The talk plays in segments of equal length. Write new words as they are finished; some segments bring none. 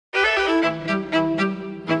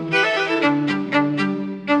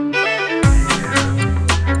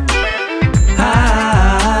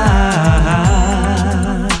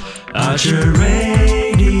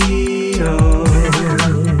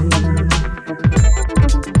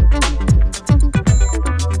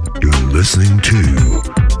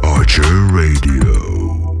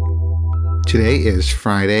is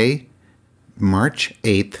Friday, March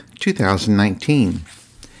 8th, 2019.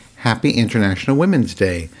 Happy International Women's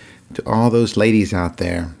Day to all those ladies out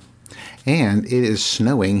there. And it is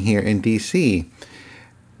snowing here in D.C.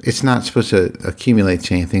 It's not supposed to accumulate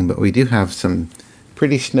to anything, but we do have some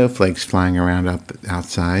pretty snowflakes flying around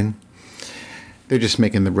outside. They're just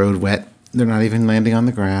making the road wet. They're not even landing on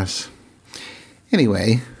the grass.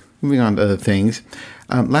 Anyway, moving on to other things.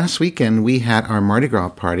 Last weekend, we had our Mardi Gras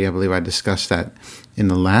party. I believe I discussed that in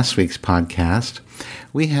the last week's podcast.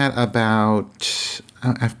 We had about,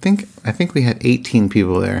 I think we had 18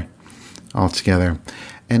 people there altogether.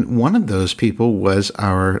 And one of those people was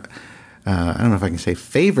our, I don't know if I can say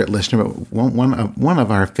favorite listener, but one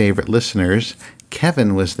of our favorite listeners,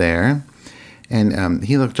 Kevin, was there. And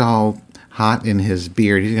he looked all hot in his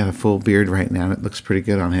beard. He's got a full beard right now, and it looks pretty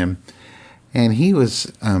good on him. And he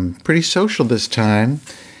was pretty social this time,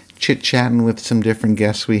 chit-chatting with some different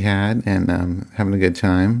guests we had and having a good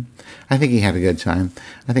time. I think he had a good time.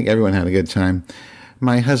 I think everyone had a good time.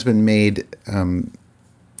 My husband made, I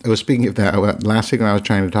was speaking of that last week when I was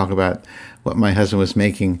trying to talk about what my husband was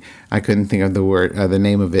making. I couldn't think of the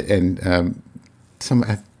name of it. And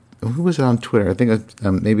who was it on Twitter? I think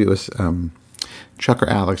maybe it was Chuck or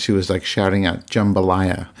Alex who was like shouting out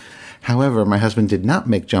jambalaya. However, my husband did not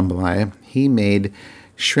make jambalaya. He made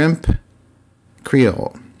shrimp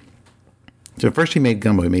creole. So first he made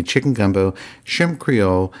gumbo. He made chicken gumbo, shrimp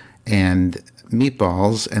creole, and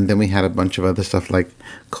meatballs. And then we had a bunch of other stuff like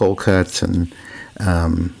cold cuts and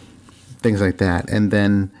things like that. And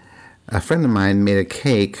then a friend of mine made a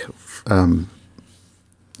cake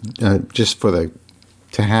just to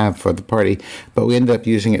have for the party. But we ended up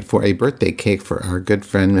using it for a birthday cake for our good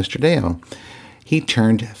friend, Mr. Dale. He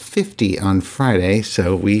turned 50 on Friday,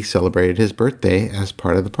 so we celebrated his birthday as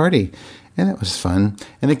part of the party. And it was fun.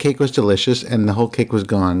 And the cake was delicious, and the whole cake was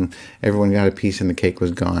gone. Everyone got a piece, and the cake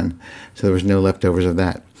was gone. So there was no leftovers of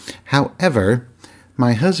that. However,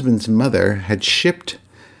 my husband's mother had shipped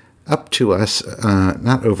up to us,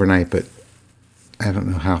 not overnight, but I don't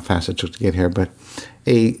know how fast it took to get here, but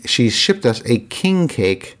she shipped us a king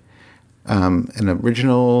cake, an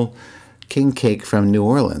original king cake from New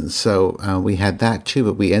Orleans. So we had that too,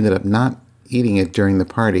 but we ended up not eating it during the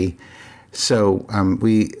party. So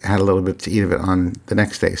we had a little bit to eat of it on the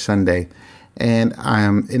next day, Sunday. And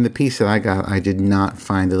in the piece that I got, I did not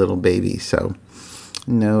find a little baby. So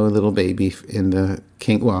no little baby in the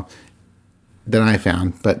king, well, that I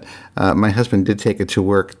found. But my husband did take it to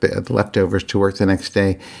work, the leftovers to work the next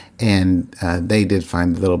day. And they did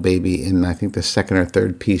find the little baby in, I think, the second or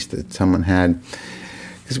third piece that someone had.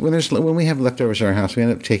 Because when we have leftovers in our house, we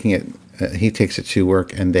end up taking it. He takes it to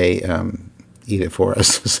work, and they eat it for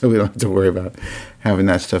us, so we don't have to worry about having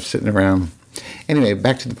that stuff sitting around. Anyway,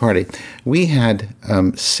 back to the party. We had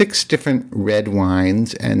 6 different red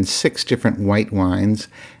wines and 6 different white wines,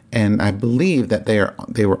 and I believe that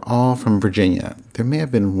they were all from Virginia. There may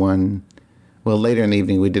have been one. Well, later in the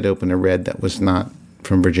evening, we did open a red that was not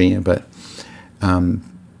from Virginia, but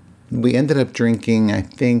we ended up drinking, I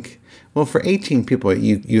think. Well, for 18 people,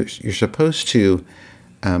 you're supposed to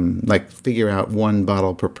figure out one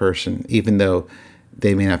bottle per person, even though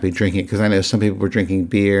they may not be drinking. Because I know some people were drinking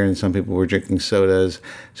beer and some people were drinking sodas,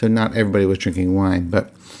 so not everybody was drinking wine.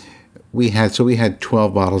 But we had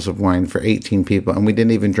 12 bottles of wine for 18 people, and we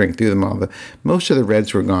didn't even drink through them all. Most of the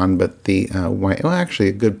reds were gone, but the white, well, actually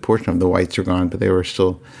a good portion of the whites were gone, but there were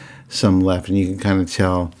still some left, and you can kind of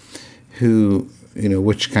tell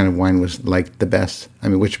which kind of wine was like the best. I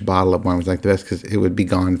mean, which bottle of wine was like the best, because it would be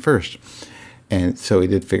gone first. And so we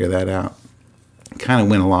did figure that out. Kind of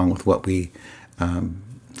went along with what we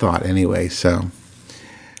thought anyway. So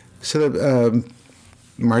the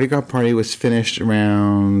Mardi Gras party was finished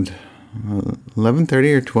around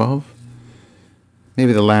 11:30 or 12.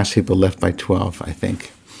 Maybe the last people left by 12, I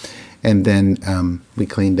think. And then we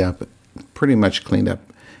pretty much cleaned up,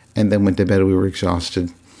 and then went to bed. We were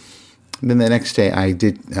exhausted. Then the next day, I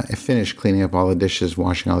finished cleaning up all the dishes,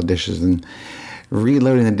 washing all the dishes, and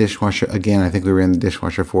reloading the dishwasher again. I think we were in the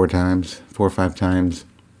dishwasher 4 or 5 times.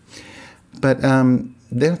 But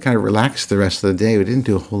then kind of relaxed the rest of the day. We didn't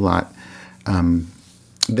do a whole lot.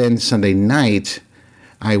 Then Sunday night,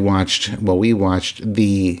 we watched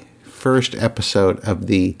the first episode of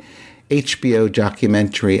the HBO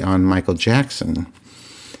documentary on Michael Jackson.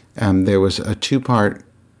 There was a 2-part.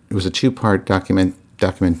 It was a 2-part documentary,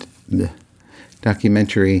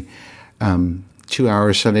 2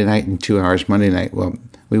 hours Sunday night and 2 hours Monday night. Well,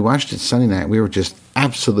 we watched it Sunday night. We were just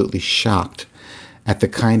absolutely shocked at the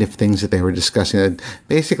kind of things that they were discussing.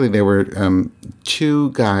 Basically, there were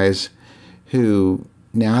 2 guys who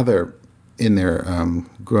now they're in their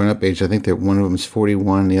grown-up age. I think that one of them is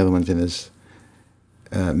 41, the other one's in his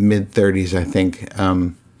mid-30s, I think.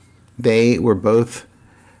 They were both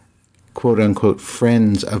quote-unquote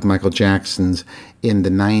friends of Michael Jackson's in the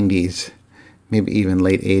 90s, maybe even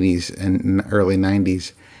late 80s and early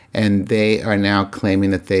 90s. And they are now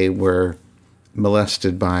claiming that they were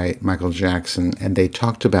molested by Michael Jackson. And they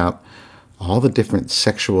talked about all the different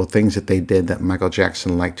sexual things that they did that Michael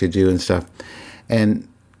Jackson liked to do and stuff. And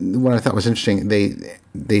what I thought was interesting,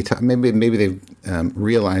 maybe they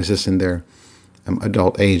realized this in their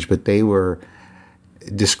adult age, but they were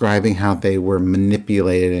describing how they were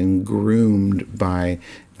manipulated and groomed by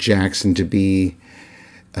Jackson to be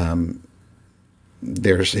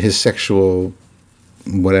his sexual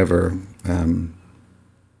whatever, to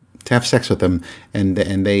have sex with him, and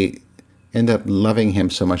they end up loving him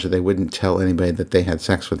so much that they wouldn't tell anybody that they had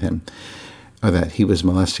sex with him or that he was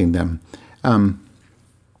molesting them.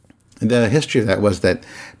 The history of that was that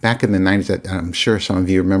back in the 90s, I'm sure some of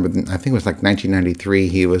you remember, I think it was like 1993,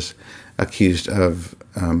 he was accused of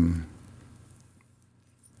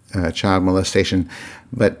child molestation.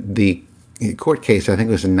 But the court case, I think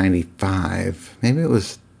it was in 95, maybe it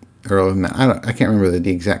was earlier than that. I can't remember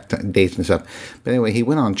the exact dates and stuff. But anyway, he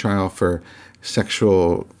went on trial for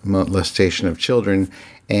sexual molestation of children,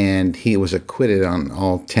 and he was acquitted on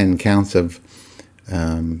all 10 counts of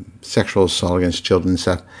sexual assault against children and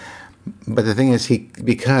stuff. But the thing is,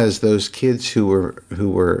 because those kids who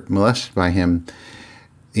were molested by him,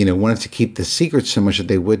 wanted to keep the secret so much that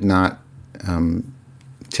they would not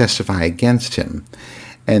testify against him,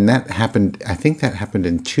 and that happened. I think that happened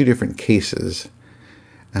in two different cases.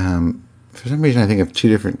 For some reason, I think of two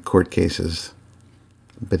different court cases,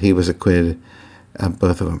 but he was acquitted of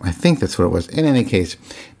both of them. I think that's what it was. In any case,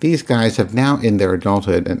 these guys have now, in their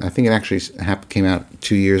adulthood, and I think it actually came out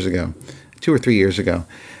 2 or 3 years ago.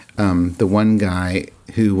 The one guy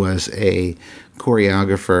who was a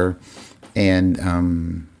choreographer and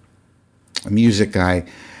a music guy,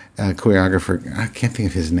 choreographer, I can't think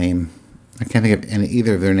of his name. I can't think of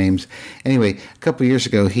either of their names. Anyway, a couple of years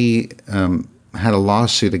ago, he had a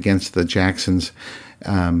lawsuit against the Jacksons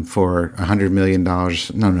for $100 million.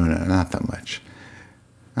 No, not that much.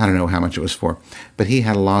 I don't know how much it was for. But he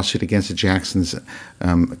had a lawsuit against the Jacksons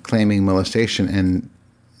claiming molestation, and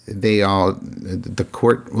the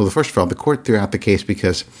court threw out the case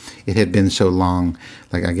because it had been so long,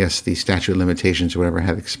 like I guess the statute of limitations or whatever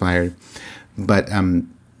had expired. But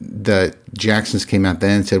the Jacksons came out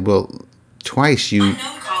then and said, well, twice you...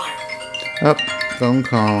 Oh, phone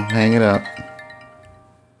call, hang it up.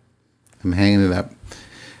 I'm hanging it up.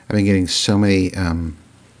 I've been getting so many,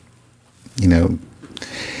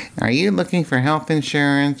 are you looking for health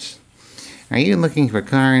insurance? Are you looking for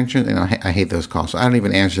car insurance? And I hate those calls. So I don't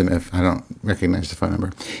even answer them if I don't recognize the phone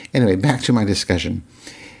number. Anyway, back to my discussion.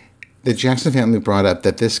 The Jackson family brought up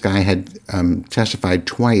that this guy had testified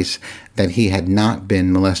twice that he had not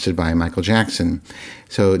been molested by Michael Jackson.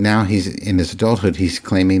 So now he's in his adulthood, he's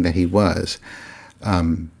claiming that he was.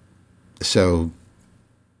 But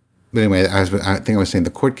anyway, I think I was saying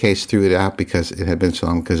the court case threw it out because it had been so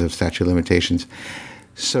long because of statute of limitations.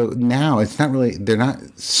 So now it's not really, they're not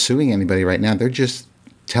suing anybody right now. They're just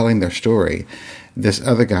telling their story. This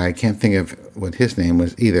other guy, I can't think of what his name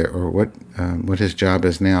was either or what his job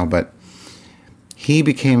is now, but he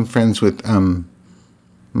became friends with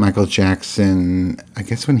Michael Jackson, I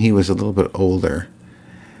guess when he was a little bit older.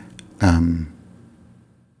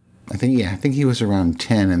 I think he was around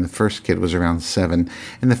 10 and the first kid was around 7.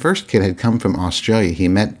 And the first kid had come from Australia. He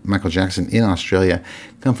met Michael Jackson in Australia,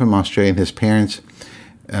 come from Australia, and his parents,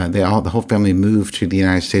 the whole family moved to the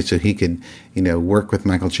United States so he could, work with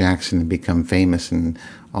Michael Jackson and become famous and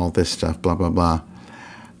all this stuff, blah, blah, blah.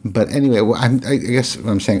 But anyway, I guess what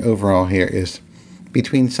I'm saying overall here is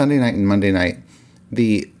between Sunday night and Monday night,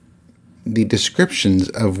 the descriptions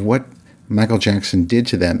of what Michael Jackson did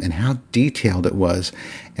to them and how detailed it was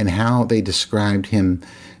and how they described him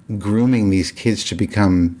grooming these kids to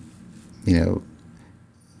become,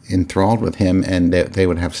 enthralled with him and that they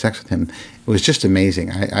would have sex with him. It was just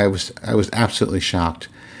amazing. I was absolutely shocked.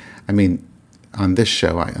 I mean, on this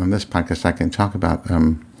show, on this podcast, I can talk about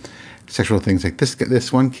sexual things like this.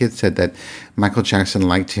 This one kid said that Michael Jackson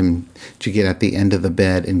liked him to get at the end of the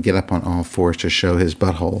bed and get up on all fours to show his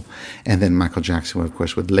butthole. And then Michael Jackson, of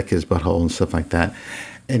course, would lick his butthole and stuff like that.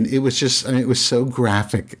 And it was just, it was so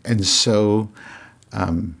graphic and so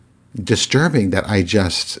disturbing that I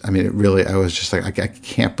was just like, I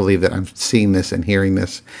can't believe that I'm seeing this and hearing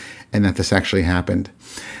this and that this actually happened.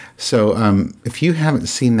 So if you haven't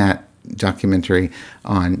seen that documentary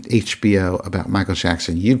on HBO about Michael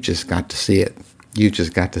Jackson, you've just got to see it. You've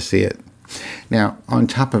just got to see it. Now, on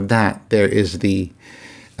top of that, there is the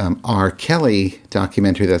R. Kelly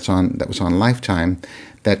documentary that was on Lifetime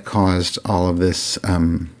that caused all of this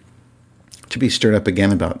to be stirred up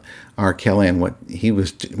again about R. Kelly and what he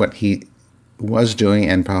was doing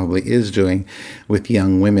and probably is doing with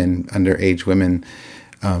young women, underage women,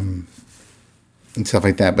 and stuff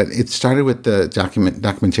like that. But it started with the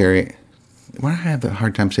documentary. Why do I have a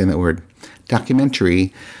hard time saying that word?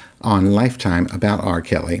 Documentary on Lifetime about R.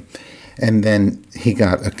 Kelly, and then he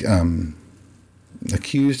got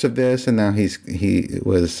accused of this, and now he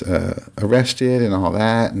was arrested and all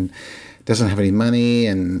that, and doesn't have any money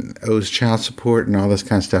and owes child support and all this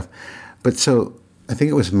kind of stuff. But so I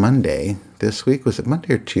think it was Monday this week. Was it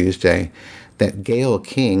Monday or Tuesday that Gayle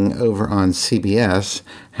King over on CBS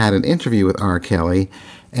had an interview with R. Kelly,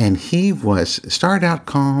 and he started out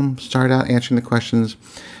calm, started out answering the questions,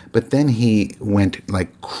 but then he went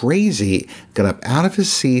like crazy, got up out of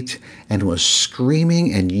his seat and was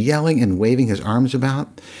screaming and yelling and waving his arms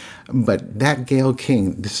about. But that Gayle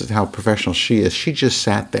King, this is how professional she is, she just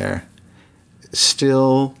sat there,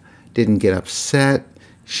 still didn't get upset.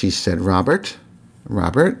 She said, Robert,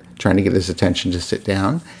 trying to get his attention to sit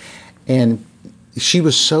down. And she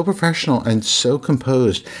was so professional and so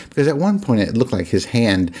composed, because at one point it looked like his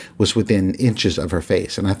hand was within inches of her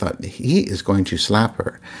face, and I thought he is going to slap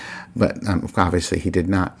her, but obviously he did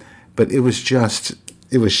not. But it was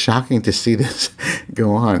shocking to see this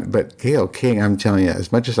go on. But Gayle King, I'm telling you,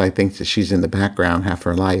 as much as I think that she's in the background half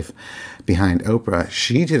her life behind Oprah,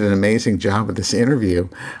 she did an amazing job with this interview.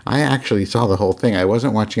 I actually saw the whole thing. I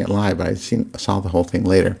wasn't watching it live, but I saw the whole thing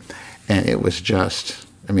later, and it was just...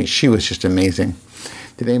 she was just amazing.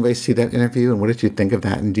 Did anybody see that interview? And what did you think of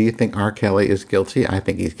that? And do you think R. Kelly is guilty? I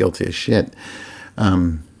think he's guilty as shit.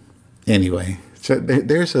 Anyway, so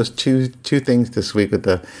there's those two things this week with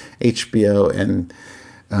the HBO and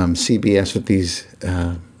CBS with these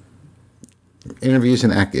interviews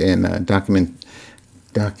and documentary.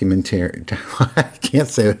 I can't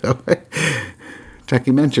say that.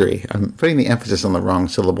 Documentary. I'm putting the emphasis on the wrong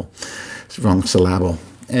syllable.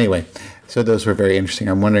 Anyway. So those were very interesting.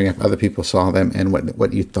 I'm wondering if other people saw them and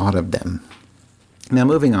what you thought of them. Now,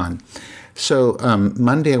 moving on. So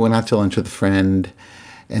Monday I went out to lunch with a friend,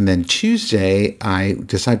 and then Tuesday I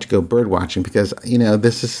decided to go bird watching because, I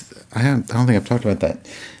don't think I've talked about that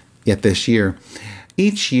yet this year.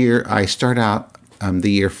 Each year I start out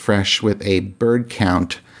the year fresh with a bird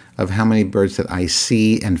count of how many birds that I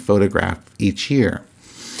see and photograph each year.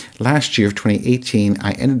 Last year, of 2018,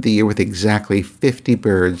 I ended the year with exactly 50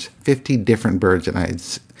 different birds that I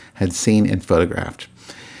had seen and photographed.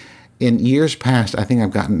 In years past, I think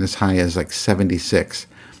I've gotten as high as like 76,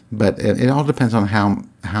 but it all depends on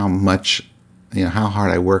how much, how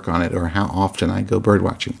hard I work on it or how often I go bird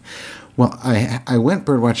watching. Well, I went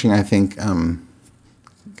bird watching, I think,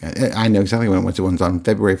 I know exactly when it was. It was on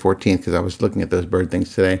February 14th because I was looking at those bird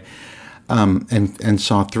things today. And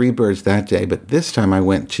saw 3 birds that day. But this time I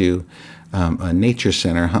went to a nature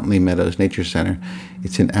center, Huntley Meadows Nature Center.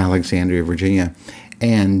 It's in Alexandria, Virginia.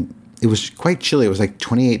 And it was quite chilly. It was like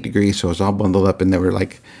 28 degrees, so I was all bundled up, and there were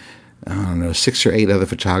 6 or 8 other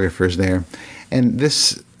photographers there. And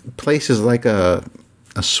this place is like a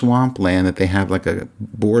swampland that they have like a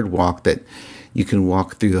boardwalk that you can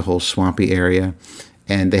walk through the whole swampy area.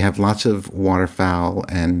 And they have lots of waterfowl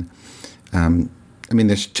and...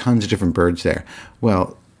 there's tons of different birds there.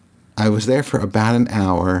 Well, I was there for about an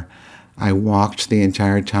hour. I walked the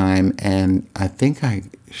entire time, and I think I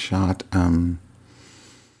shot I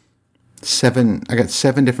got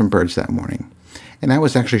 7 different birds that morning. And I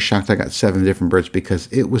was actually shocked I got 7 different birds because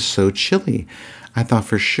it was so chilly. I thought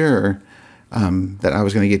for sure that I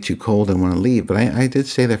was going to get too cold and want to leave, but I did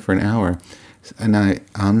stay there for an hour. And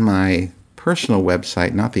on my personal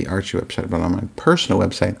website, not the Archie website, but on my personal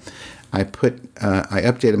website, I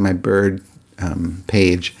updated my bird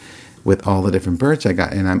page with all the different birds I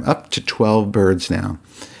got, and I'm up to 12 birds now.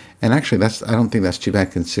 And actually, I don't think that's too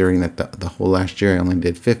bad considering that the whole last year I only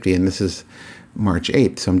did 50, and this is March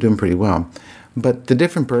 8th, so I'm doing pretty well. But the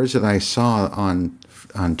different birds that I saw on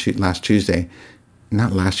last Tuesday,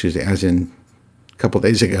 not last Tuesday, as in a couple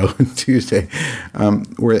days ago, Tuesday,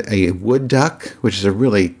 were a wood duck, which is a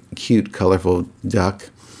really cute, colorful duck.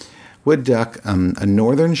 Wood duck, a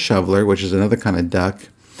northern shoveler, which is another kind of duck.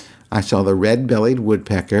 I saw the red-bellied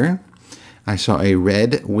woodpecker. I saw a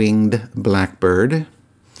red-winged blackbird.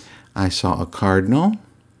 I saw a cardinal,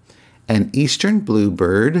 an eastern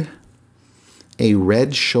bluebird, a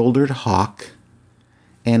red-shouldered hawk,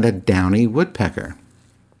 and a downy woodpecker.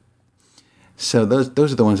 So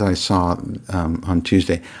those are the ones I saw on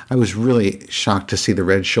Tuesday. I was really shocked to see the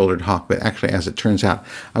red-shouldered hawk, but actually, as it turns out,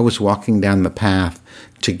 I was walking down the path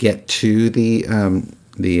to get to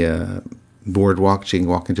the boardwalk, so you can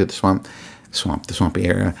walk into the the swampy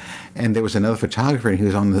area, and there was another photographer, and he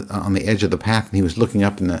was on the edge of the path, and he was looking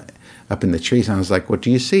up in the trees, and I was like, "What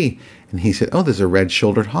do you see?" And he said, "Oh, there's a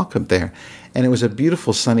red-shouldered hawk up there," and it was a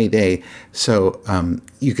beautiful sunny day, so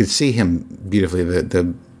you could see him beautifully.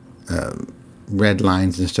 The red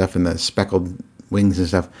lines and stuff, and the speckled wings and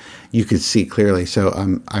stuff, you could see clearly. So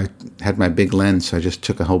I had my big lens, so I just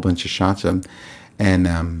took a whole bunch of shots of him,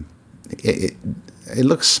 and it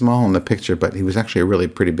looks small in the picture, but he was actually a really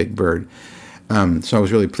pretty big bird. So I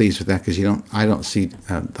was really pleased with that because I don't see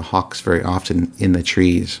the hawks very often in the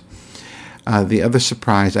trees. The other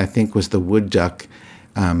surprise I think was the wood duck,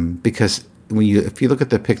 because if you look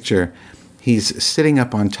at the picture, he's sitting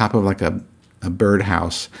up on top of like a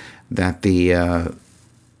birdhouse that the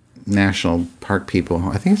national park people,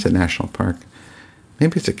 I think it's a national park,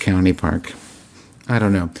 maybe it's a county park, I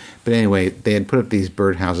don't know. But anyway, they had put up these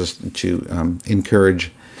birdhouses to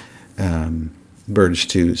encourage birds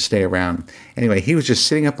to stay around. Anyway, he was just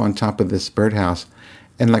sitting up on top of this birdhouse,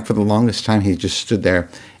 and like for the longest time, he just stood there,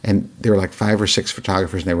 and there were like 5 or 6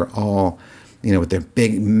 photographers, and they were all, with their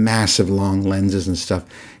big, massive, long lenses and stuff,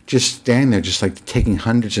 just standing there, just like taking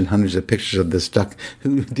hundreds and hundreds of pictures of this duck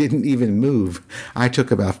who didn't even move. I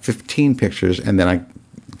took about 15 pictures, and then I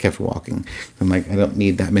kept walking. I'm like, I don't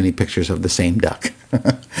need that many pictures of the same duck.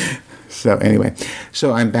 So anyway,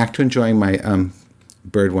 I'm back to enjoying my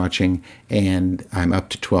bird watching, and I'm up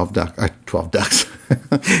to 12 ducks,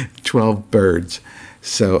 12 birds.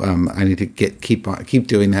 So I need to keep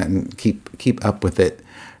doing that and keep up with it,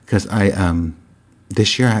 because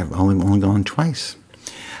this year I've only gone twice.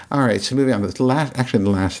 All right, so moving on. The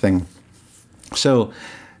last thing. So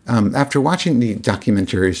after watching the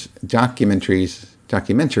documentaries,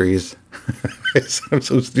 I'm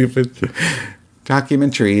so stupid.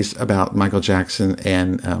 Documentaries about Michael Jackson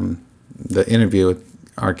and the interview with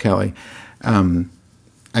R. Kelly,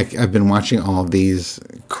 I've been watching all of these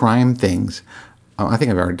crime things. I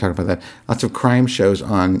think I've already talked about that. Lots of crime shows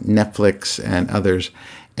on Netflix and others.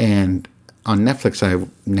 And on Netflix,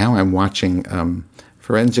 I'm watching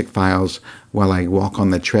Forensic Files while I walk on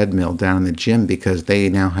the treadmill down in the gym, because they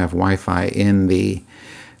now have Wi-Fi in the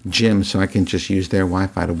gym, so I can just use their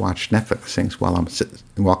Wi-Fi to watch Netflix things while I'm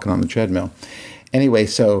walking on the treadmill. Anyway,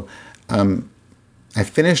 so I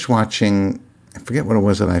finished watching, I forget what it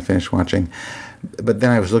was that I finished watching, but then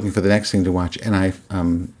I was looking for the next thing to watch, and I,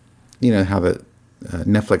 how the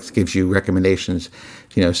Netflix gives you recommendations.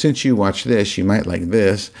 Since you watch this, you might like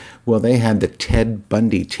this. Well, they had the Ted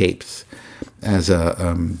Bundy tapes as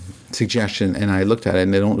a suggestion, and I looked at it,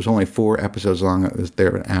 and it was only 4 episodes long. It was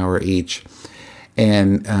there an hour each,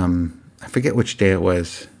 and I forget which day it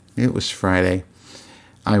was. It was Friday.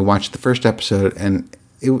 I watched the first episode, and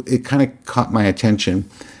it kind of caught my attention.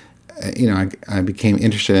 I became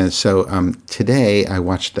interested in it. So today I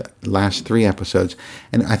watched the last 3 episodes,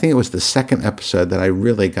 and I think it was the second episode that I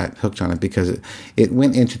really got hooked on it, because it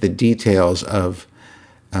went into the details of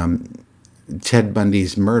Ted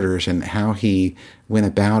Bundy's murders and how he went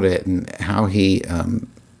about it, and how he,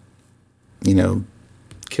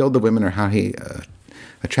 killed the women, or how he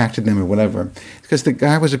attracted them, or whatever. Because the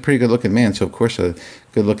guy was a pretty good-looking man, so of course a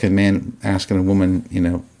good-looking man asking a woman,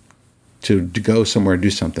 to go somewhere, do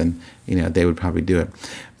something, they would probably do it.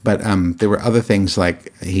 But there were other things,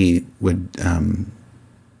 like he would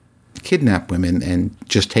kidnap women and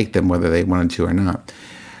just take them whether they wanted to or not.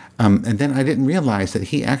 And then I didn't realize that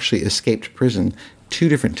he actually escaped prison 2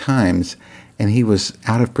 different times, and he was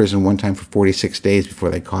out of prison one time for 46 days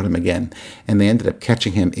before they caught him again. And they ended up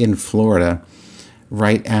catching him in Florida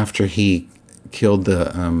right after he killed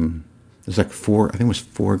there's like 4, I think it was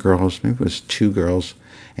 4 girls, maybe it was 2 girls,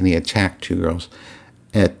 and he attacked 2 girls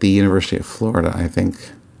at the University of Florida, I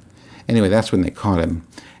think. Anyway, that's when they caught him.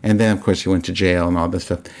 And then, of course, he went to jail and all this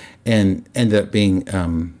stuff, and ended up being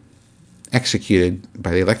executed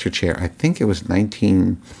by the electric chair. I think it was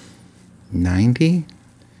 1990.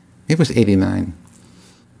 It was 89.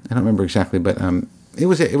 I don't remember exactly, but it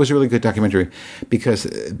was a really good documentary, because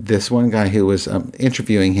this one guy who was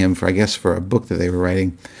interviewing him for a book that they were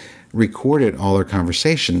writing recorded all their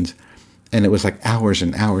conversations, and it was like hours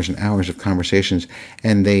and hours and hours of conversations,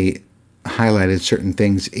 and they highlighted certain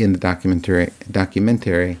things in the documentary.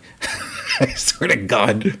 I swear to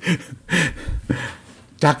God.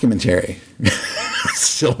 Documentary.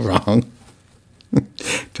 Still wrong.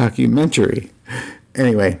 Documentary.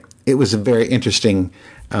 Anyway, it was a very interesting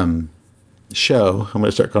show. I'm going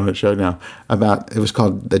to start calling it a show now. It was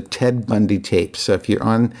called the Ted Bundy tapes. So if you're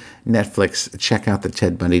on Netflix, check out the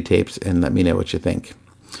Ted Bundy tapes and let me know what you think.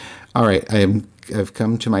 All right, I've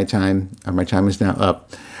come to my time. My time is now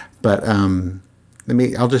up. But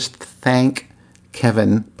I'll just thank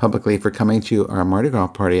Kevin publicly for coming to our Mardi Gras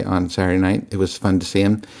party on Saturday night. It was fun to see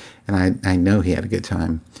him, and I know he had a good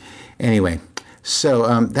time. Anyway,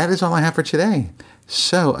 so that is all I have for today.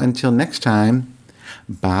 So until next time,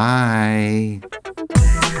 bye.